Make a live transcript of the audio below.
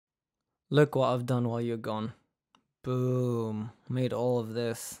Look what I've done while you're gone. Boom. Made all of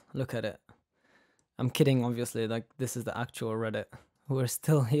this. Look at it. I'm kidding, obviously. Like, this is the actual Reddit. We're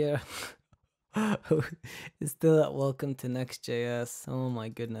still here. It's still at welcome to Nextjs. Oh my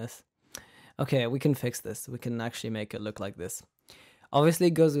goodness. Okay, we can fix this. We can actually make it look like this. Obviously,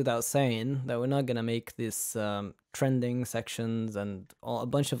 it goes without saying that we're not gonna make this trending sections and a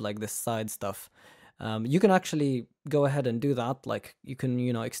bunch of like this side stuff. You can actually go ahead and do that. Like you can,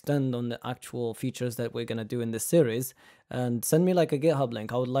 extend on the actual features that we're gonna do in this series, and send me like a GitHub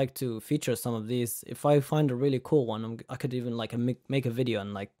link. I would like to feature some of these. If I find a really cool one, I could even like make a video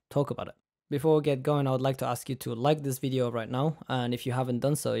and like talk about it. Before we get going, I would like to ask you to like this video right now, and if you haven't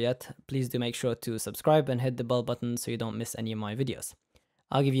done so yet, please do make sure to subscribe and hit the bell button so you don't miss any of my videos.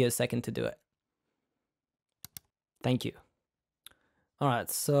 I'll give you a second to do it. Thank you. Alright,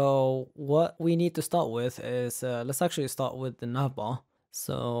 so what we need to start with is, let's actually start with the navbar.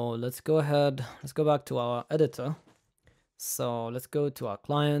 So let's go ahead, let's go back to our editor. So let's go to our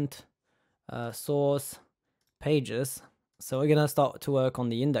client, source, pages. So we're gonna start to work on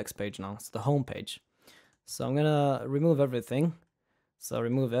the index page now, it's the home page. So I'm gonna remove everything. So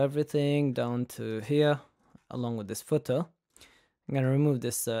remove everything down to here, along with this footer. I'm gonna remove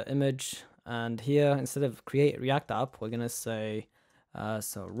this image, and here, instead of create React app, we're gonna say,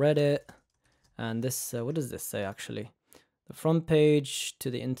 so Reddit, and this, what does this say actually? The front page to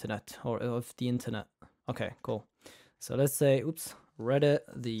the internet, or of the internet. Okay, cool. So let's say, oops, Reddit,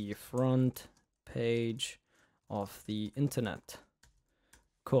 the front page of the internet.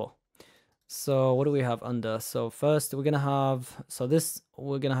 Cool. So what do we have under? So first we're gonna have,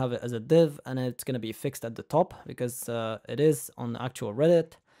 we're gonna have it as a div, and it's gonna be fixed at the top because it is on the actual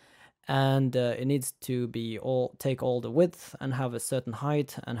Reddit, and it needs to be take all the width and have a certain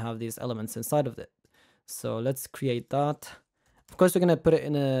height and have these elements inside of it. So let's create that. Of course, we're gonna put it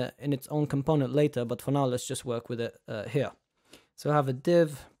in its own component later, but for now let's just work with it here. So I have a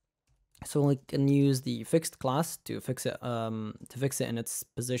div. So we can use the fixed class to fix it in its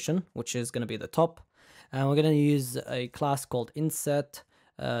position, which is going to be the top, and we're going to use a class called inset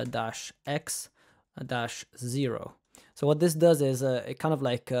 -x-0. So what this does is it kind of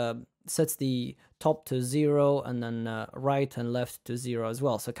like sets the top to 0 and then right and left to 0 as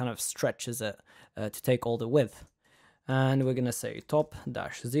well. So it kind of stretches it to take all the width. And we're going to say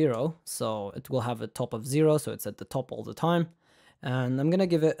top-0, so it will have a top of 0, so it's at the top all the time. And I'm gonna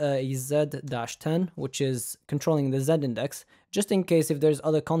give it a z-10, which is controlling the z index, just in case if there's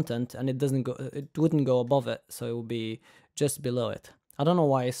other content and it wouldn't go above it, so it will be just below it. I don't know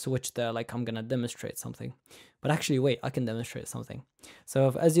why I switched there, like I'm gonna demonstrate something, but actually wait, I can demonstrate something. So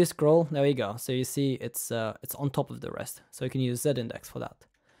as you scroll, there you go. So you see it's on top of the rest, so you can use z index for that,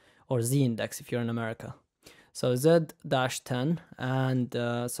 or z index if you're in America. So z-10, and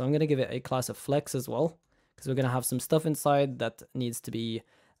so I'm gonna give it a class of flex as well, because we're going to have some stuff inside that needs to be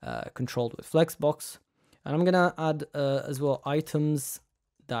controlled with flexbox. And I'm going to add as well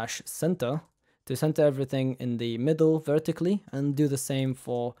items-center to center everything in the middle vertically, and do the same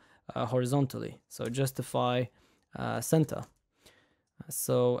for horizontally. So justify center.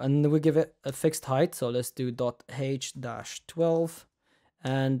 So, and we give it a fixed height. So let's do .h-12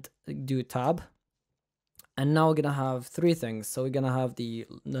 and do tab. And now we're going to have three things. So we're going to have the,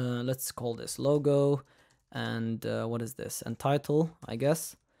 let's call this logo, and what is this, and title, I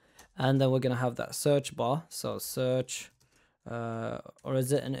guess. And then we're gonna have that search bar, so search, or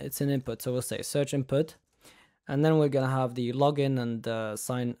is it it's an input, so we'll say search input. And then we're gonna have the login and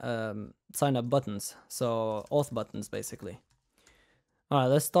sign up buttons, so auth buttons basically. All right,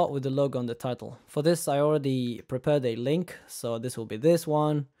 let's start with the logo and the title. For this, I already prepared a link, so this will be this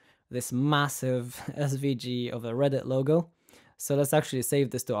one, this massive SVG of a Reddit logo. So let's actually save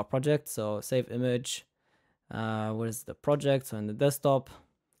this to our project, so save image. What is the project? So in the desktop,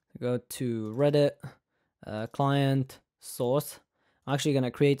 go to Reddit, client, source. I'm actually going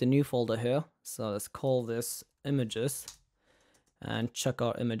to create a new folder here. So let's call this images and chuck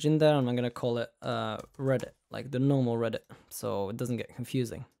our image in there. And I'm going to call it Reddit, like the normal Reddit, so it doesn't get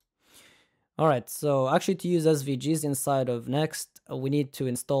confusing. All right, so actually to use SVGs inside of Next, we need to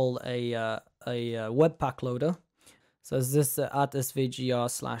install a Webpack loader. So it's this at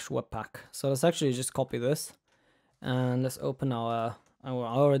svgr/webpack. So let's actually just copy this. And let's open our, I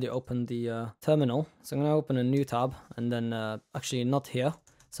already opened the terminal. So I'm going to open a new tab, and then actually not here.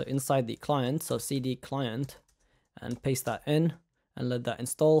 So inside the client, so cd client, and paste that in and let that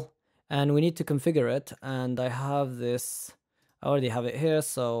install. And we need to configure it. And I have this, I already have it here.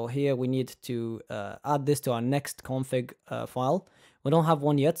 So here we need to add this to our next config file. We don't have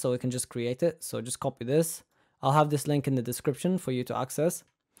one yet, so we can just create it. So just copy this. I'll have this link in the description for you to access.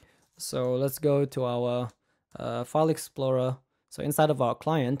 So let's go to our file explorer. So inside of our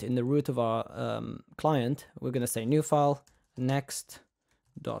client, in the root of our client, we're going to say new file,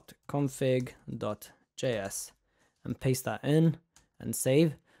 next.config.js, and paste that in and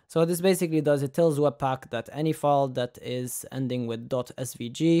save. So what this basically does, it tells Webpack that any file that is ending with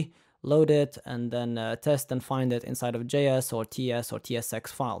 .svg, load it and then test and find it inside of JS or TS or TSX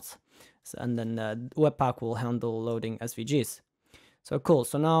files. So, and then Webpack will handle loading SVGs. So cool,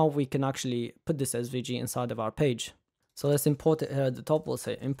 so now we can actually put this SVG inside of our page. So let's import it here at the top. We'll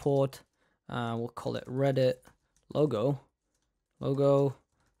say import, we'll call it Reddit logo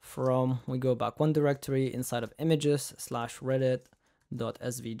from, we go back one directory inside of images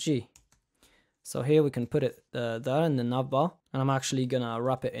 /reddit.svg. So here we can put it there in the navbar, and I'm actually gonna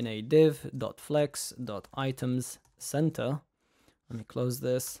wrap it in a div.flex.items center. Let me close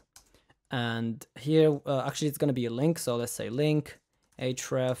this. And here, actually it's gonna be a link. So let's say link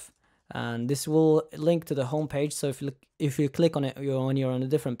href, and this will link to the home page. So if you click on it when you're on a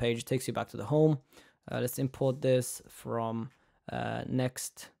different page, it takes you back to the home. Let's import this from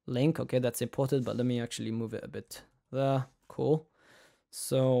next link. Okay, that's imported, but let me actually move it a bit there. Cool.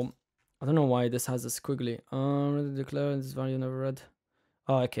 So I don't know why this has a squiggly. Declare this value never read.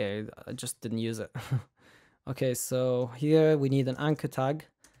 Oh, okay, I just didn't use it. Okay, so here we need an anchor tag,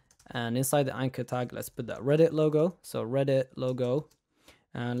 and inside the anchor tag, let's put that Reddit logo. So Reddit logo,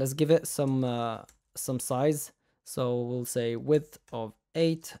 and let's give it some size. So we'll say width of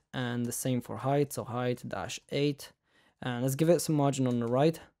 8, and the same for height. So height -8, and let's give it some margin on the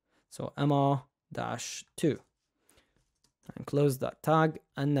right. So mr-2. And close that tag,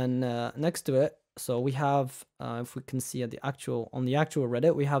 and then next to it, so we have if we can see at on the actual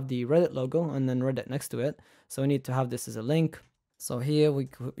Reddit, we have the Reddit logo and then Reddit next to it. So we need to have this as a link. So here we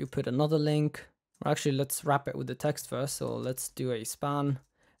put another link. Or actually, let's wrap it with the text first. So let's do a span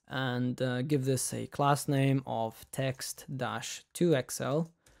and give this a class name of text-2xl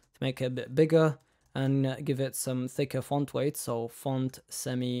to make it a bit bigger, and give it some thicker font weight. So font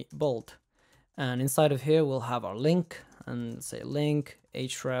semi-bold. And inside of here, we'll have our link and say link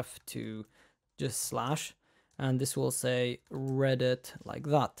href to just slash, and this will say Reddit like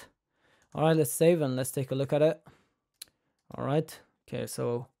that. All right, let's save and let's take a look at it. All right, okay,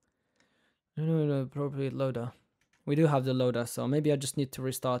 so appropriate loader. We do have the loader, so maybe I just need to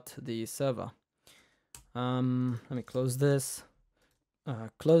restart the server. Let me close this,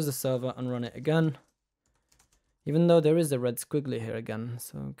 close the server and run it again. Even though there is a red squiggly here again,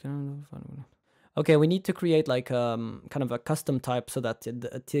 so okay, we need to create like kind of a custom type so that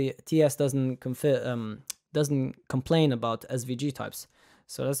the TS doesn't complain about SVG types.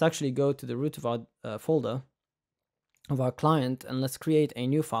 So let's actually go to the root of our folder of our client, and let's create a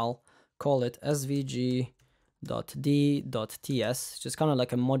new file, call it svg.d.ts, just kind of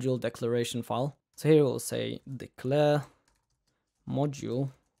like a module declaration file. So here we'll say declare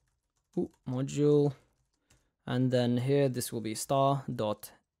module, and then here this will be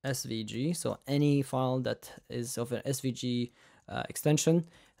star.svg, so any file that is of an SVG extension,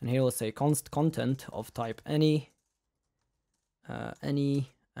 and here we'll say content of type any,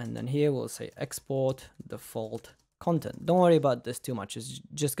 and then here we'll say export default content. Don't worry about this too much, it's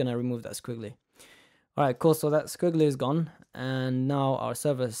just gonna remove that squiggly. All right, cool, so that squiggly is gone, and now our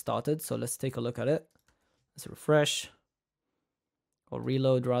server has started. So let's take a look at it. Let's refresh, or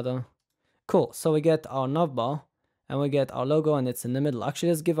reload rather. Cool, so we get our navbar, and we get our logo, and it's in the middle. Actually,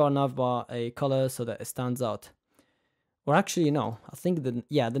 let's give our navbar a color so that it stands out. Or actually, no, I think the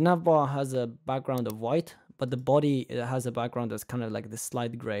navbar has a background of white, but the body, it has a background that's kind of like this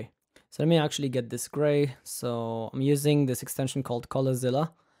slight gray. So let me actually get this gray. So I'm using this extension called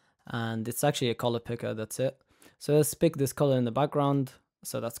Colorzilla, and it's actually a color picker, that's it. So let's pick this color in the background.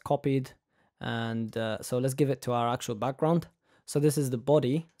 So that's copied, and so let's give it to our actual background. So this is the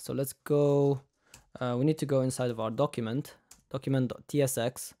body. So let's go, we need to go inside of our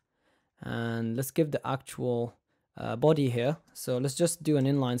document.tsx, and let's give the actual body here. So let's just do an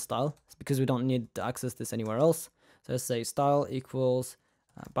inline style because we don't need to access this anywhere else. So let's say style equals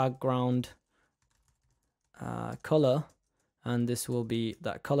background color, and this will be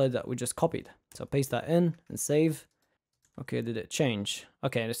that color that we just copied. So paste that in and save. Okay, did it change?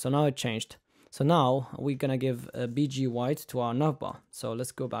 Okay, so now it changed. So now we're gonna give a BG white to our navbar. So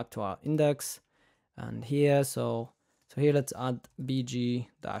let's go back to our index, and here, so here let's add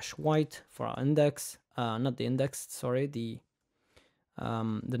BG-white for our index. Not the index, sorry, the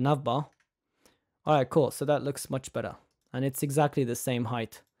navbar. All right, cool. So that looks much better, and it's exactly the same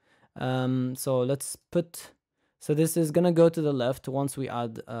height. So let's put. So this is gonna go to the left once we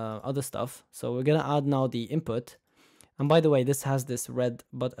add other stuff. So we're gonna add now the input, And by the way, this has this red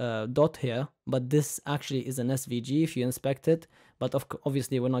dot here, but this actually is an SVG if you inspect it. But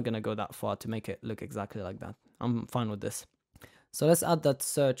obviously, we're not going to go that far to make it look exactly like that. I'm fine with this. So let's add that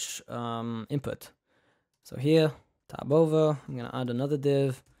search input. So here, tab over, I'm going to add another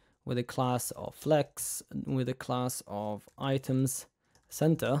div with a class of flex, with a class of items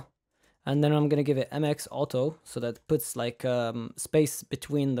center. And then I'm going to give it MX auto, so that puts like space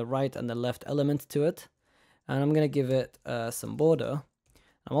between the right and the left element to it. And I'm going to give it some border.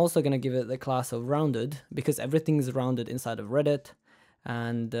 I'm also going to give it the class of rounded, because everything is rounded inside of Reddit.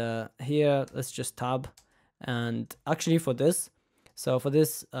 And here, let's just tab. And actually for this, so for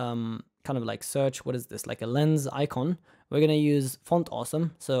this kind of like search, what is this? Like a lens icon. We're going to use Font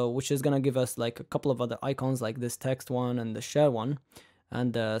Awesome, so which is going to give us like a couple of other icons like this text one and the share one.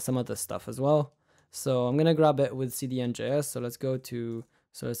 And some other stuff as well. So I'm gonna grab it with CDN.js. So let's go to,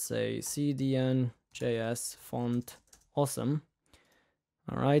 so let's say CDN.js font awesome.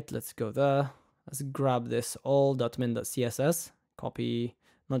 All right, let's go there. Let's grab this all.min.css, copy,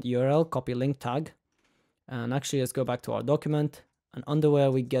 not URL, copy link tag. And actually, let's go back to our document. And under where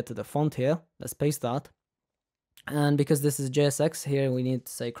we get to the font here, let's paste that. And because this is JSX here, we need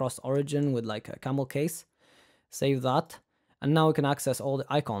to say cross origin with like a camel case. Save that. And now we can access all the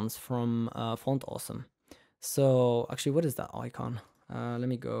icons from Font Awesome. So actually, what is that icon? Let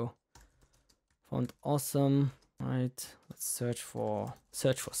me go Font Awesome. Right, let's search for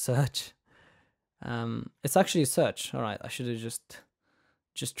search. It's actually search. All right, I should have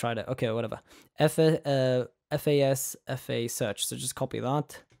just tried it. Okay, whatever. FAS FA search. So just copy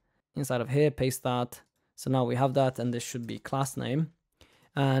that inside of here, paste that. So now we have that, and this should be class name.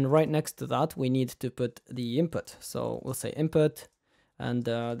 And right next to that, we need to put the input. So we'll say input, and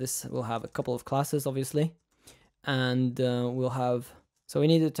this will have a couple of classes, obviously. And we'll have, so we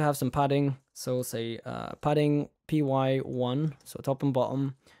needed to have some padding. So we'll say padding py1, so top and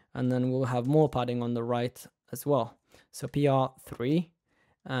bottom. And then we'll have more padding on the right as well. So pr3,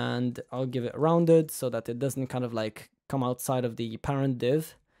 and I'll give it rounded so that it doesn't kind of like come outside of the parent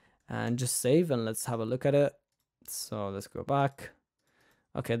div. And just save, and let's have a look at it. So let's go back.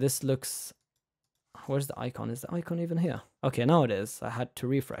 Okay, this looks, where's the icon? Is the icon even here? Okay, now it is. I had to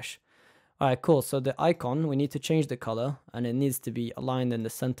refresh. All right, cool. So the icon, we need to change the color, and it needs to be aligned in the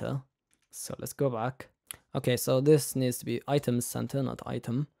center. So let's go back. Okay, so this needs to be items center, not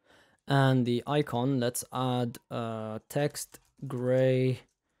item. And the icon, let's add text gray,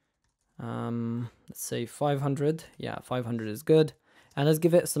 let's say 500. Yeah, 500 is good. And let's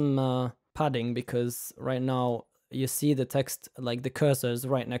give it some padding, because right now, you see the text, like the cursor is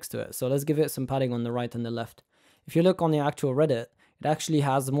right next to it. So let's give it some padding on the right and the left. If you look on the actual Reddit, it actually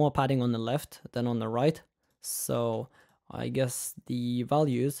has more padding on the left than on the right. So I guess the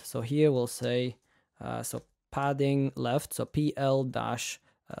values, so here we'll say, so padding left, so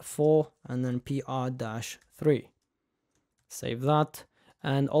PL-4 and then PR-3. Save that.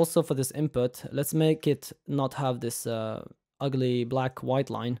 And also for this input, let's make it not have this ugly black white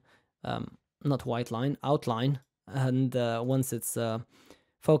line, not white line, outline. And once it's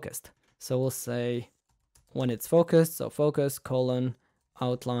focused. So we'll say when it's focused, so focus, colon,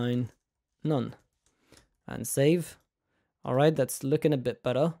 outline, none. And save. All right, that's looking a bit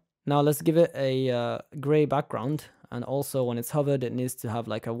better. Now let's give it a gray background. And also when it's hovered, it needs to have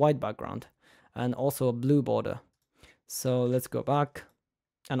like a white background. And also a blue border. So let's go back.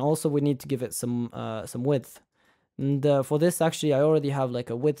 And also we need to give it some width. And for this, actually, I already have like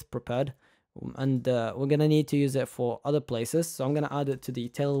a width prepared. And we're going to need to use it for other places. So I'm going to add it to the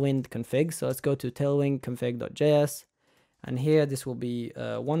Tailwind config. So let's go to tailwindconfig.js. And here this will be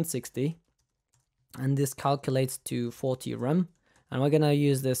 160. And this calculates to 40 rem. And we're going to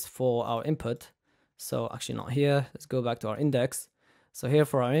use this for our input. So actually not here. Let's go back to our index. So here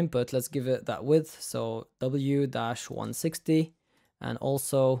for our input, let's give it that width. So W-160. And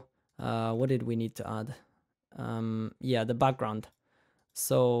also, what did we need to add? Yeah, the background.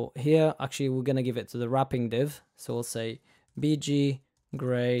 So here, actually, we're going to give it to the wrapping div. So we'll say bg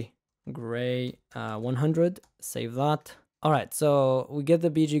gray 100. Save that. All right, so we get the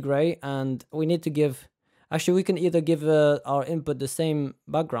bg gray, and we need to give, actually, we can either give our input the same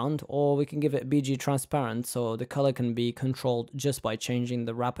background, or we can give it bg transparent, so the color can be controlled just by changing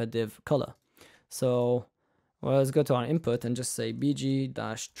the wrapper div color. So well, let's go to our input and just say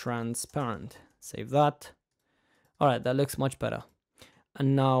bg-transparent. Save that. All right, that looks much better.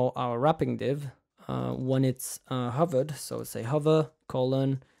 And now our wrapping div, when it's hovered, so say hover,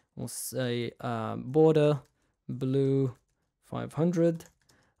 colon, we'll say border, blue 500,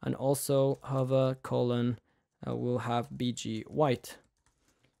 and also hover, colon, we'll have bg white.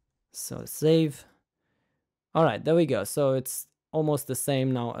 So save. All right, there we go. So it's almost the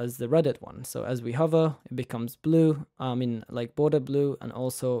same now as the Reddit one. So as we hover, it becomes blue, like border blue, and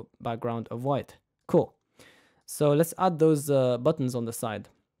also background of white. Cool. So let's add those buttons on the side.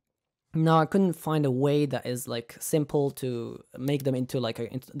 Now I couldn't find a way that is like simple to make them into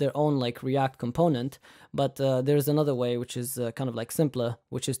like their own like React component, but there's another way which is kind of like simpler,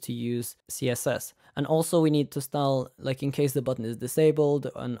 which is to use CSS. And also we need to style, like in case the button is disabled,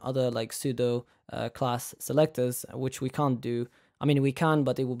 and other like pseudo class selectors, which we can't do. I mean, we can,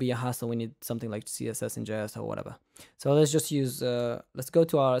 but it will be a hassle. We need something like CSS in JS or whatever. So let's just use, let's go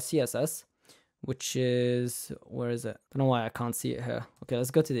to our CSS, which is, where is it? I don't know why I can't see it here. Okay,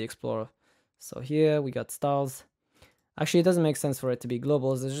 let's go to the Explorer. So here we got styles. Actually, it doesn't make sense for it to be global.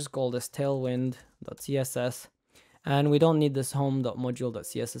 Let's just call this tailwind.css. And we don't need this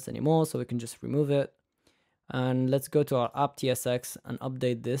home.module.css anymore, so we can just remove it. And let's go to our app.tsx and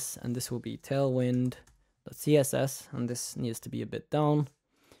update this. And this will be tailwind.css. And this needs to be a bit down.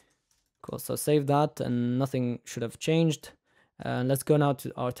 Cool, so save that, and nothing should have changed. And let's go now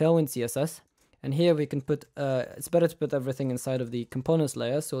to our Tailwind CSS. And here we can put, it's better to put everything inside of the components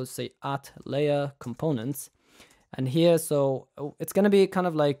layer. So let's say at layer components. And here, so it's going to be kind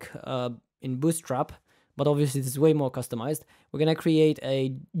of like in Bootstrap, but obviously this is way more customized. We're going to create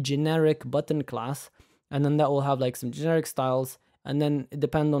a generic button class, and then that will have like some generic styles. And then it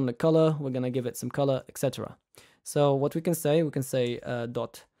depends on the color, we're going to give it some color, etc. So what we can say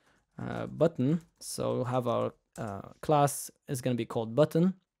dot button. So we'll have our class is going to be called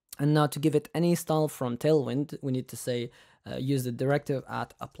button. And now to give it any style from Tailwind, we need to say use the directive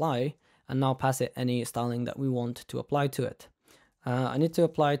at apply, and now pass it any styling that we want to apply to it. I need to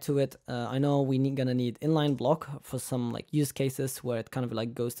apply to it. I know gonna need inline block for some like use cases where it kind of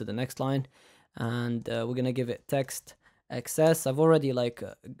like goes to the next line, and we're gonna give it text XS. I've already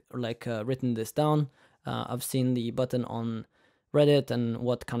written this down. I've seen the button on Reddit and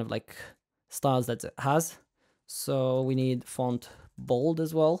what kind of like styles that it has. So we need font bold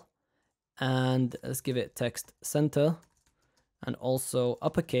as well, and let's give it text center, and also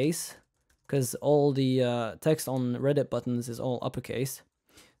uppercase, because all the text on Reddit buttons is all uppercase.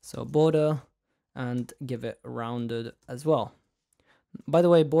 So border, and give it rounded as well. By the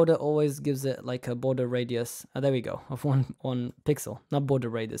way, border always gives it like a border radius, there we go, of one pixel, not border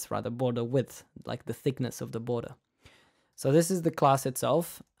radius, rather border width, like the thickness of the border. So this is the class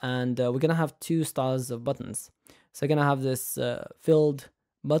itself, and we're gonna have two styles of buttons. So we're gonna have this filled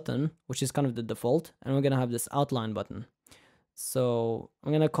button, which is kind of the default, and we're gonna have this outline button. So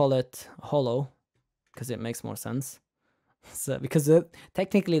I'm gonna call it hollow because it makes more sense. So because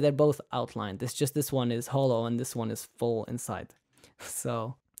technically they're both outlined. It's just this one is hollow and this one is full inside.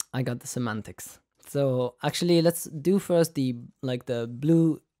 So I got the semantics. So actually, let's do first the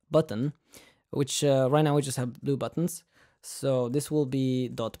blue button, which right now we just have blue buttons. So this will be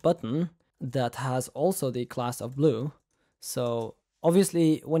dot button that has also the class of blue. So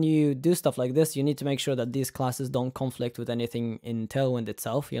obviously, when you do stuff like this, you need to make sure that these classes don't conflict with anything in Tailwind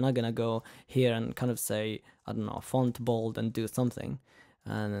itself. You're not gonna go here and kind of say, I don't know, font bold and do something.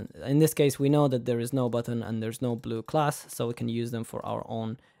 And in this case, we know that there is no button and there's no blue class, so we can use them for our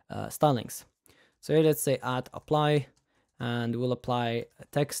own stylings. So here, let's say add apply, and we'll apply a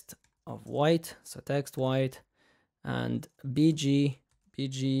text of white. So text white, and BG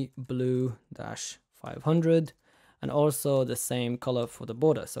blue dash 500, and also the same color for the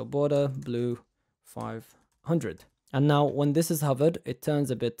border. So border blue 500. And now when this is hovered, it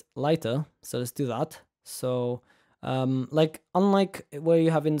turns a bit lighter. So let's do that. So like unlike where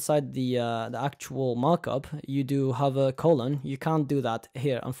you have inside the actual markup, you do hover colon. You can't do that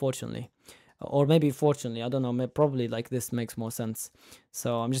here, unfortunately, or maybe fortunately. I don't know. Probably like this makes more sense.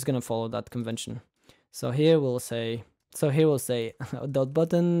 So I'm just gonna follow that convention. So here we'll say. So here we'll say dot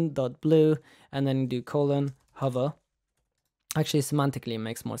button dot blue, and then do colon hover. Actually, semantically, it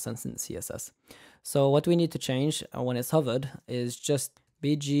makes more sense in CSS. So what we need to change when it's hovered is just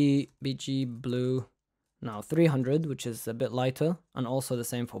BG blue now 300, which is a bit lighter, and also the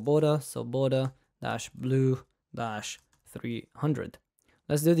same for border. So border dash blue dash 300.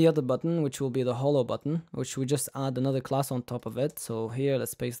 Let's do the other button, which will be the hollow button, which we just add another class on top of it. So here,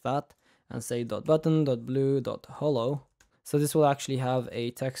 let's paste that and say dot button dot blue dot hollow. So this will actually have a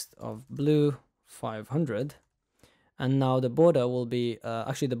text of blue 500. And now the border will be,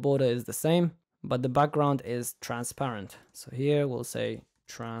 actually the border is the same, but the background is transparent. So here we'll say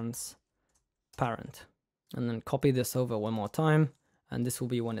transparent, and then copy this over one more time, and this will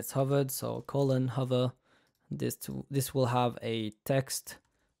be when it's hovered. So colon hover, this will have a text.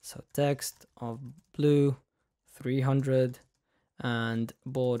 So text of blue 300 and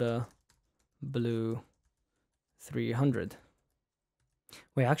border blue 300.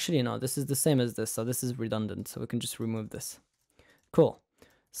 Wait, actually, no, this is the same as this, so this is redundant, so we can just remove this. Cool.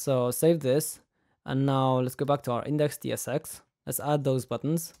 So save this, and now let's go back to our index.tsx. Let's add those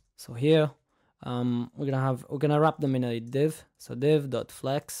buttons. So here, we're gonna wrap them in a div. So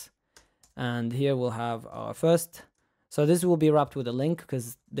div.flex, and here we'll have our first. So this will be wrapped with a link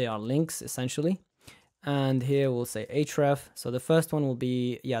because they are links essentially. And here we'll say href. So the first one will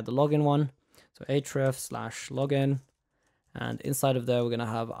be, yeah, the login one. So href/login. And inside of there, we're going to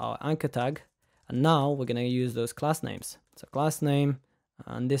have our anchor tag. And now we're going to use those class names. So class name,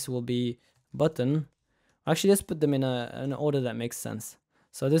 and this will be button. Actually, let's put them in an order that makes sense.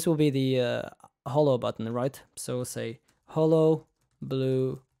 So this will be the hollow button, right? So we'll say hollow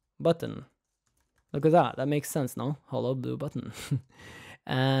blue button. Look at that. That makes sense, no? Hollow blue button.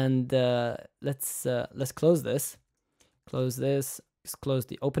 And let's close this. Close this. Just close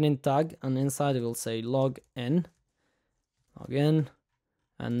the opening tag, and inside it will say login. Login.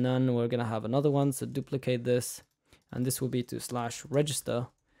 And then we're gonna have another one. So duplicate this, and this will be to /register.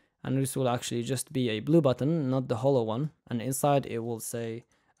 And this will actually just be a blue button, not the hollow one. And inside it will say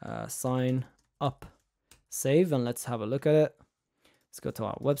sign up. Save, and let's have a look at it. Let's go to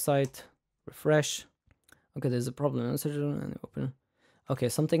our website, refresh. Okay, there's a problem. And open. Okay,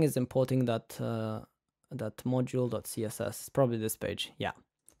 something is importing that that module.css. It's probably this page. Yeah.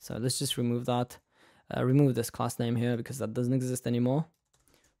 So let's just remove that. Remove this class name here because that doesn't exist anymore.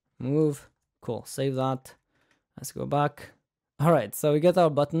 Move. Cool. Save that. Let's go back. All right. So we get our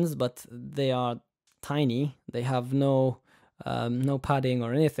buttons, but they are tiny. They have no padding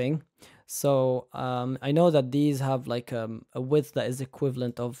or anything. So I know that these have like a width that is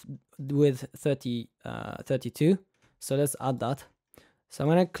equivalent of width 32. So let's add that. So I'm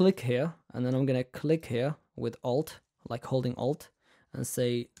going to click here, and then I'm going to click here with Alt, like holding Alt, and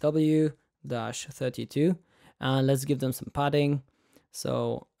say W-32, and let's give them some padding.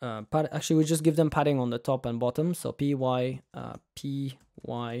 So actually we just give them padding on the top and bottom, so PY1,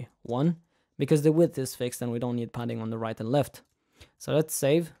 because the width is fixed and we don't need padding on the right and left. So let's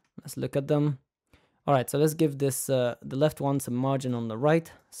save, let's look at them. All right, so let's give this, the left one some margin on the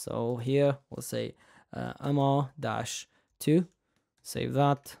right. So here we'll say MR-2. Save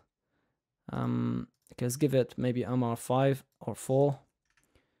that. Let's give it maybe MR5 or 4.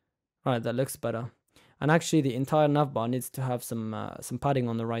 Right, that looks better. And actually, the entire navbar needs to have some padding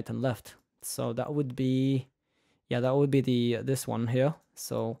on the right and left. So that would be, yeah, that would be this one here.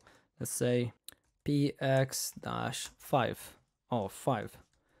 So let's say px-5 or 5.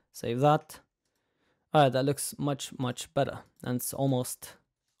 Save that. All right, that looks much better, and it's almost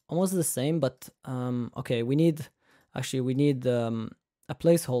the same. But okay, we need a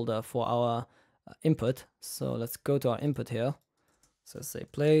placeholder for our input. So let's go to our input here. So let's say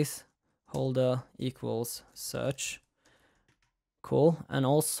placeholder equals search. Cool. And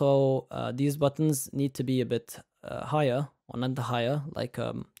also these buttons need to be a bit higher, or not higher, like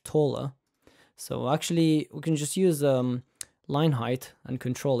taller. So actually we can just use line height and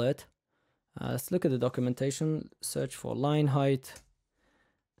control it. Let's look at the documentation. Search for line height.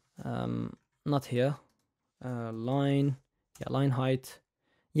 Not here. Line height.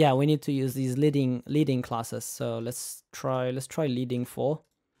 Yeah, we need to use these leading classes. So let's try leading 4.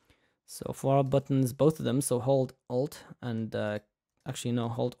 So for our buttons, both of them, so hold Alt and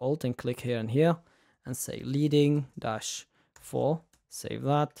hold Alt and click here and here and say leading-4. Save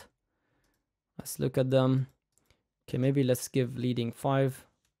that. Let's look at them. Okay, maybe let's give leading 5.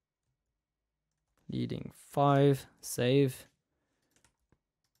 Leading 5. Save.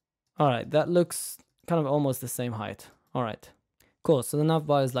 All right, that looks kind of almost the same height. All right, cool. So the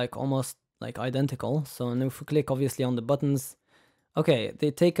navbar is like almost like identical. So and if we click obviously on the buttons, okay, they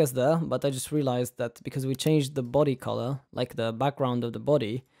take us there, but I just realized that because we changed the body color, like the background of the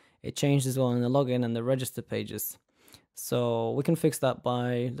body, it changed as well in the login and the register pages. So we can fix that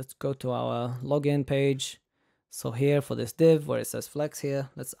by, let's go to our login page. So here for this div where it says flex here,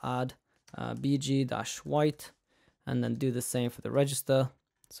 let's add bg-white and then do the same for the register.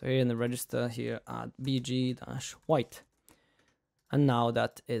 So here in the register here, add bg-white. And now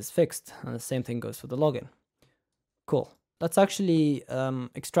that is fixed. And the same thing goes for the login. Cool. Let's actually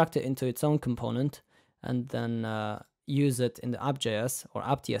extract it into its own component and then use it in the app.js or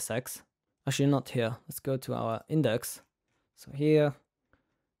app.tsx. Actually, not here. Let's go to our index. So here,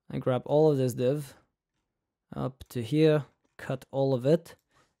 I grab all of this div up to here, cut all of it,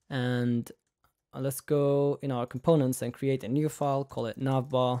 and let's go in our components and create a new file, call it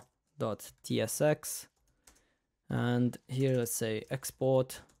navbar.tsx. And here, let's say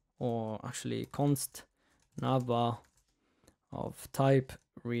export, or actually const navbar of type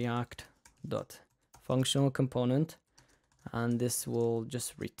react.flex. functional component, and this will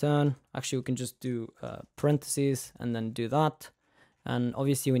just return. Actually, we can just do parentheses and then do that. And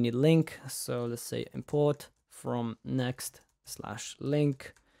obviously we need link, so let's say import from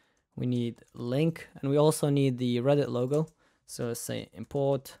next/link. We need link, and we also need the Reddit logo. So let's say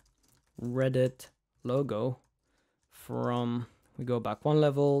import Reddit logo from, we go back one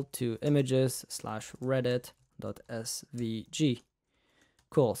level to images/reddit.svg.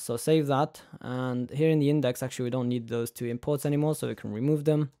 Cool, so save that. And here in the index, actually, we don't need those two imports anymore, so we can remove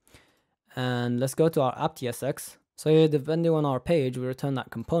them. And let's go to our app.tsx. So here, depending on our page, we return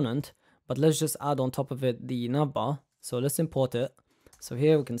that component, but let's just add on top of it the navbar. So let's import it. So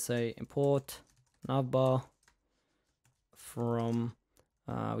here we can say import navbar from,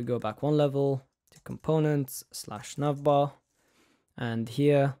 we go back one level to components/navbar. And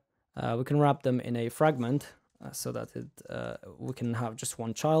here we can wrap them in a fragment so that we can have just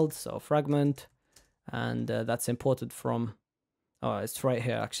one child. So fragment, and that's imported from, oh, it's right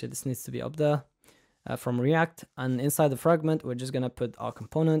here. Actually, this needs to be up there. From React, and inside the fragment we're just gonna put our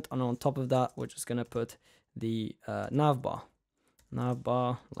component, and on top of that we're just gonna put the navbar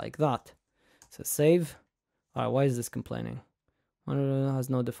like that. So save. All right, why is this complaining? It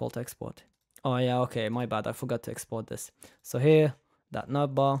has no default export. Oh yeah, okay, my bad, I forgot to export this. So here, that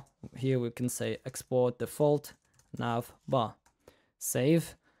navbar, here we can say export default navbar.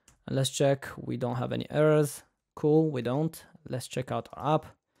 Save, and let's check we don't have any errors. Cool, we don't. Let's check out our app.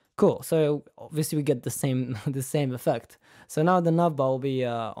 Cool, so obviously we get the same effect. So now the navbar will be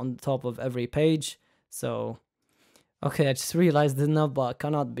on the top of every page. So, okay, I just realized the navbar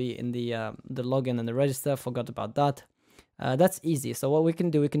cannot be in the login and the register. Forgot about that. That's easy. So what we can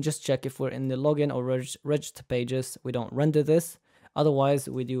do, we can just check if we're in the login or register pages. We don't render this. Otherwise,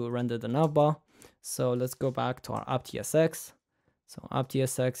 we do render the navbar. So let's go back to our app.tsx. So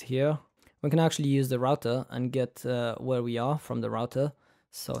app.tsx here. We can actually use the router and get where we are from the router.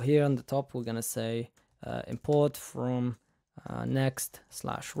 So here on the top, we're gonna say import from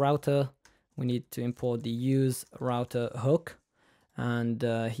next/router. We need to import the use router hook, and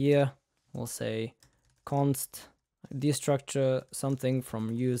here we'll say const destructure something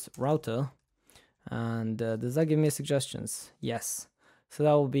from use router. And does that give me suggestions? Yes. So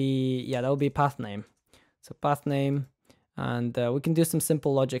that will be, yeah, that will be path name. So path name, and we can do some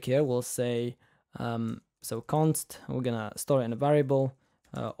simple logic here. We'll say so const, we're gonna store it in a variable.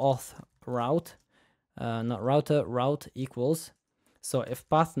 Auth route, not router, route equals. So if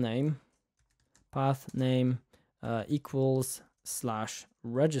path name equals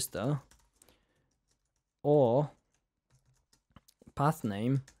 /register, or path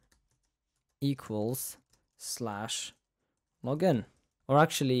name equals /login. Or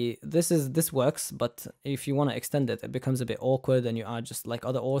actually, this works, but if you want to extend it, it becomes a bit awkward and you add just like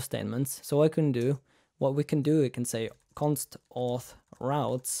other or statements. So what we can do, we can say const auth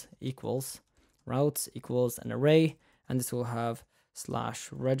routes equals an array, and this will have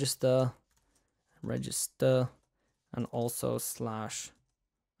 /register, and also /login.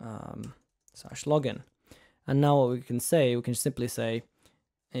 And now what we can say, we can simply say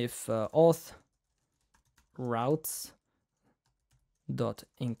if auth routes dot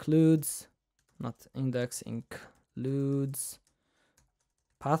includes, not index, includes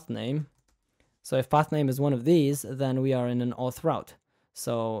path name. So if path name is one of these, then we are in an auth route.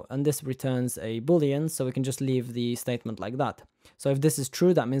 So, and this returns a boolean, so we can just leave the statement like that. So if this is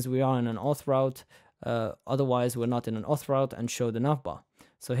true, that means we are in an auth route. Otherwise, we're not in an auth route, and show the navbar.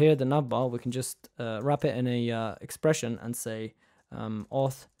 So here, the navbar, we can just wrap it in a expression and say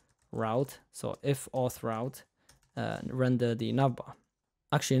auth route. So if auth route, render the navbar.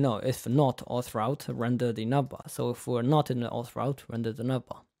 Actually, no, if not auth route, render the navbar. So if we're not in the auth route, render the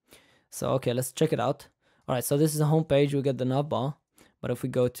navbar. So, okay, let's check it out. All right, so this is the home page, we get the navbar. But if we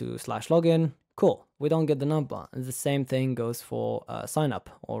go to /login, cool, we don't get the navbar. And the same thing goes for sign up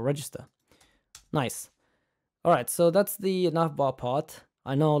or register. Nice. All right, so that's the navbar part.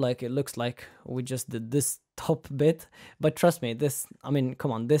 I know, like, it looks like we just did this top bit, but trust me, this, I mean,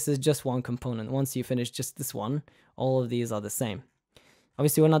 come on, this is just one component. Once you finish just this one, all of these are the same.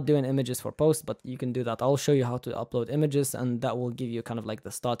 Obviously, we're not doing images for post, but you can do that. I'll show you how to upload images, and that will give you kind of like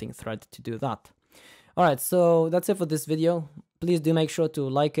the starting thread to do that. All right, so that's it for this video. Please do make sure to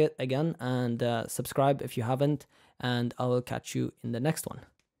like it again and subscribe if you haven't, and I will catch you in the next one.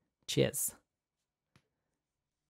 Cheers.